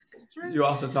you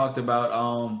also talked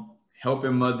about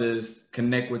helping mothers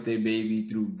connect with their baby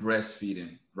through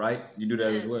breastfeeding, right? You do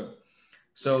that as Yes. well. Yeah.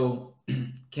 So,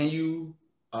 can you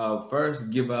first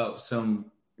give out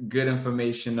some good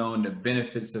information on the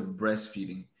benefits of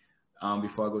breastfeeding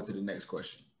before I go to the next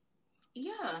question?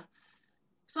 Yeah.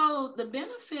 So the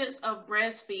benefits of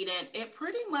breastfeeding, it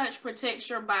pretty much protects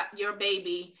your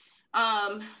baby.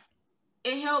 Um,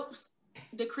 it helps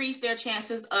decrease their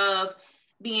chances of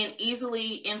being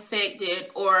easily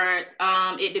infected, or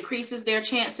it decreases their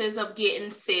chances of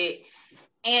getting sick.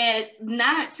 And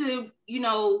not to,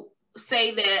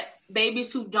 say that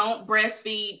babies who don't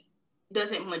breastfeed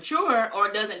doesn't mature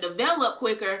or doesn't develop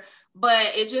quicker, but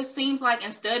it just seems like,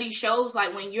 in study shows,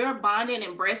 like when you're bonding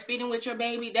and breastfeeding with your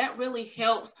baby, that really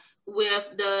helps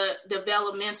with the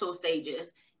developmental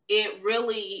stages. It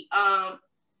really,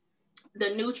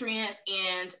 the nutrients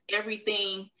and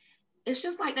everything, it's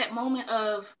just like that moment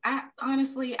of, I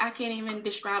honestly, I can't even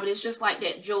describe it. It's just like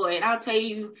that joy. And I'll tell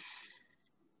you,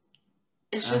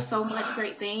 it's I, just so much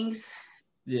great things.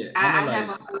 yeah, I know I have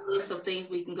like a whole list of things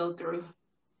we can go through.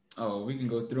 oh, we can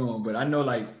go through them, but I know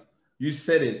like you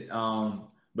said it,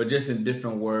 but just in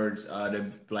different words.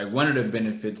 Like one of the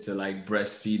benefits of like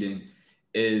breastfeeding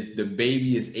is the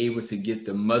baby is able to get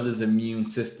the mother's immune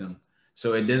system,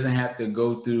 so it doesn't have to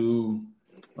go through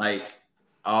like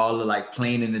all the like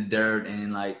playing in the dirt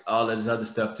and like all of this other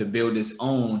stuff to build its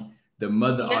own. The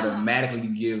mother Yeah, automatically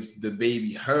gives the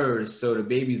baby hers, so the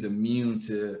baby's immune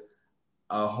to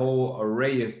a whole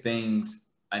array of things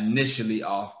initially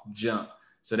off jump.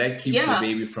 So that keeps the yeah,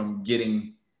 baby from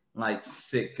getting like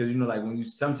sick. Cause you know, like when you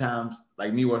sometimes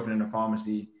like me working in the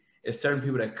pharmacy, it's certain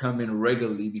people that come in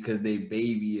regularly because their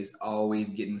baby is always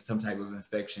getting some type of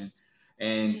infection.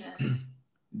 And yes,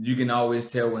 you can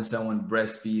always tell when someone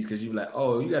breastfeeds because you're like,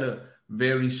 oh, you got a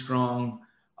very strong,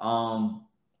 um,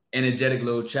 energetic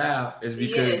little child. Is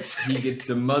because yes. he gets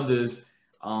the mother's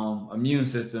immune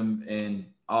system and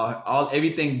all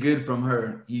everything good from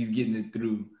her. He's getting it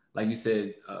through, like you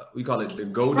said, we call it the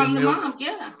golden From the milk. mom,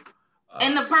 yeah.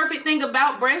 And Uh, the perfect thing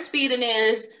about breastfeeding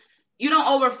is you don't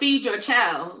overfeed your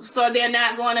child. So they're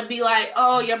not going to be like,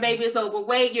 oh, your baby is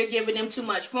overweight, you're giving them too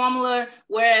much formula.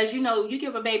 Whereas, you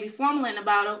give a baby formula in the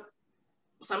bottle,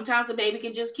 sometimes the baby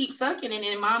can just keep sucking, and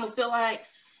then mom will feel like,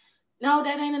 no,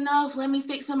 that ain't enough. Let me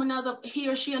fix him another, he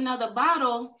or she another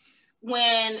bottle,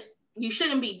 when you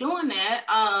shouldn't be doing that.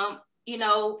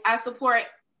 I support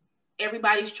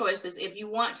everybody's choices. If you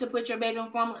want to put your baby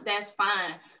on formula, that's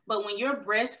fine. But when you're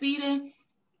breastfeeding,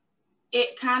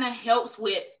 it kind of helps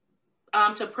with,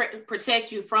 to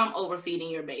protect you from overfeeding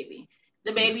your baby.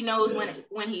 The yeah, baby knows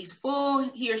when he's full,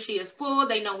 he or she is full.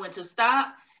 They know when to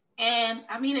stop. And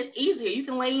I mean, it's easier. You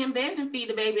can lay in bed and feed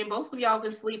the baby, and both of y'all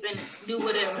can sleep and do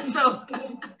whatever. So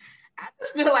I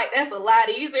just feel like that's a lot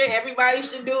easier. Everybody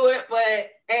should do it. But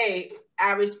hey,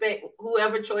 I respect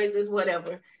whoever choices,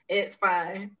 whatever. It's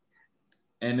fine.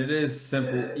 and it is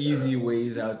simple, easy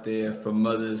ways out there for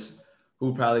mothers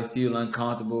who probably feel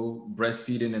uncomfortable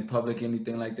breastfeeding in public,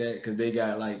 anything like that, because they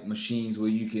got like machines where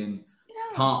you can Yeah.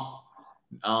 pump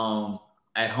um,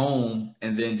 at home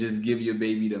and then just give your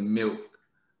baby the milk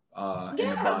in the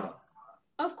Yeah. bottle.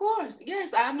 Of course.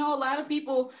 Yes. I know a lot of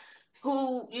people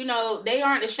who, they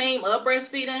aren't ashamed of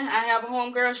breastfeeding. I have a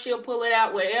homegirl, she'll pull it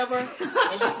out wherever. And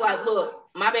she's like, look,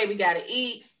 my baby got to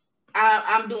eat.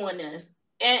 I'm doing this.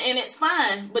 And it's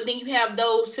fine. But then you have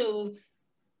those who,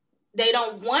 they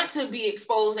don't want to be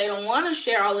exposed. They don't want to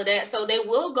share all of that. So they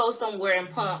will go somewhere and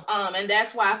pump. And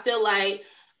that's why I feel like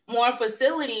more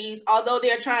facilities, although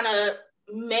they're trying to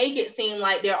make it seem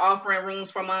like they're offering rooms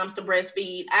for moms to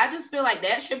breastfeed, I just feel like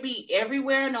that should be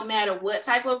everywhere, no matter what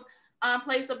type of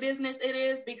place of business it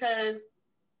is, because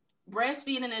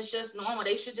breastfeeding is just normal.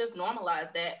 They should just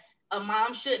normalize that. A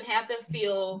mom shouldn't have to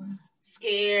feel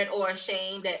scared or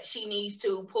ashamed that she needs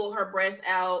to pull her breast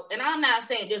out. And I'm not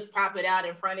saying just pop it out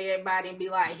in front of everybody and be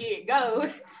like, here it goes.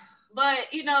 But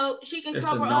she can It's a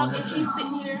cover up normal if she's thing.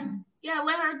 sitting here. Yeah,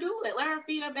 let her do it. Let her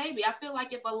feed her baby. I feel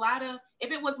like if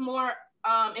it was more,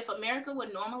 if America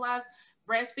would normalize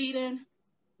breastfeeding,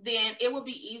 then it would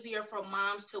be easier for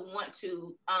moms to want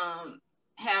to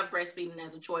have breastfeeding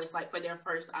as a choice, like for their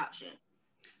first option.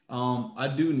 I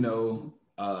do know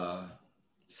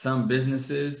some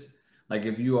businesses, like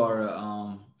if you are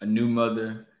a new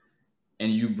mother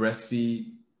and you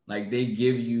breastfeed, like they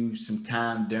give you some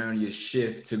time during your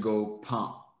shift to go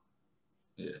pump.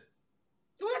 Yeah.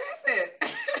 What is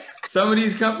it? Some of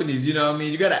these companies, you know what I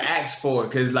mean? You got to ask for it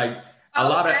because, like, a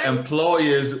lot of Okay.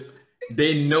 employers,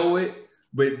 they know it,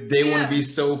 but they want to Yeah. be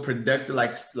so productive,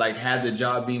 like have the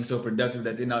job being so productive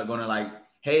that they're not going to, like,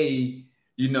 hey,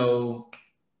 you know,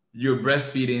 you're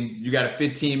breastfeeding, you got a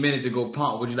 15 minutes to go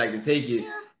pump. Would you like to take it?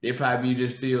 Yeah. They probably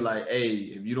just feel like, hey,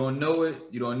 if you don't know it,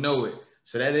 you don't know it.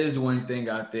 So that is one thing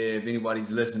out there. If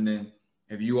anybody's listening,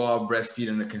 if you are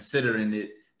breastfeeding or considering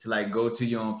it, to like go to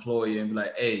your employer and be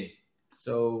like, hey,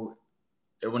 so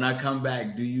when I come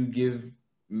back, do you give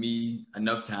me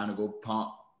enough time to go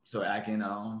pump so I can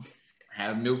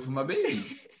have milk for my baby?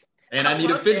 And I need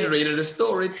a refrigerator to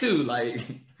store it too. Like,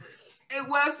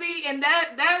 well, see, and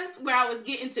that's where I was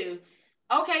getting to.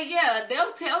 Okay, yeah,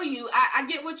 they'll tell you. I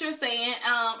get what you're saying.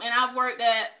 And I've worked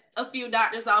at a few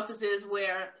doctors' offices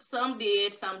where some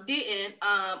did, some didn't,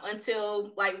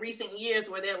 until like recent years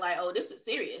where they're like, oh, this is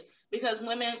serious. Because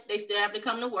women, they still have to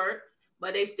come to work,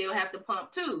 but they still have to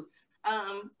pump too.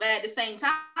 But at the same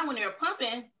time, when they're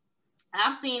pumping,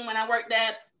 I've seen when I worked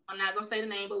at, I'm not gonna say the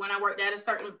name, but when I worked at a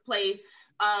certain place,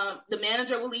 the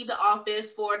manager will leave the office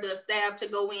for the staff to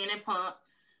go in and pump.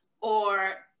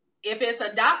 Or if it's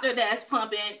a doctor that's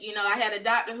pumping, you know, I had a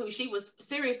doctor who she was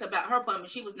serious about her pumping.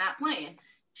 She was not playing.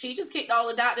 She just kicked all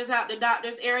the doctors out the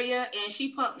doctor's area and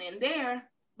she pumped in there.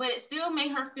 But it still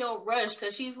made her feel rushed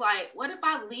because she's like, what if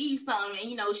I leave something? And,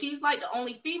 you know, she's like the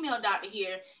only female doctor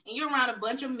here and you're around a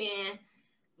bunch of men.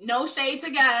 No shade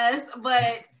to guys,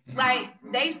 but like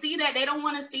they see that, they don't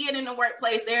want to see it in the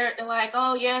workplace. They're like,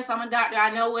 oh yes, I'm a doctor,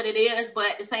 I know what it is, but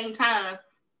at the same time,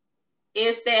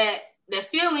 it's that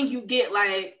feeling you get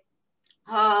like,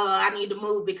 oh, I need to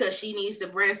move because she needs to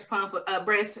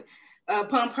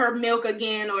pump her milk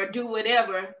again or do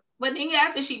whatever. But then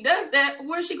after she does that,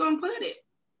 where's she gonna put it?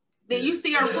 Then you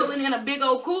see her pulling in a big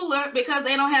old cooler because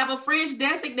they don't have a fridge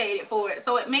designated for it.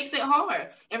 So it makes it hard.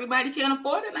 Everybody can't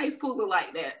afford a nice cooler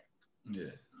like that. Yeah.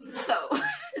 So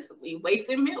we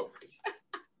wasting milk.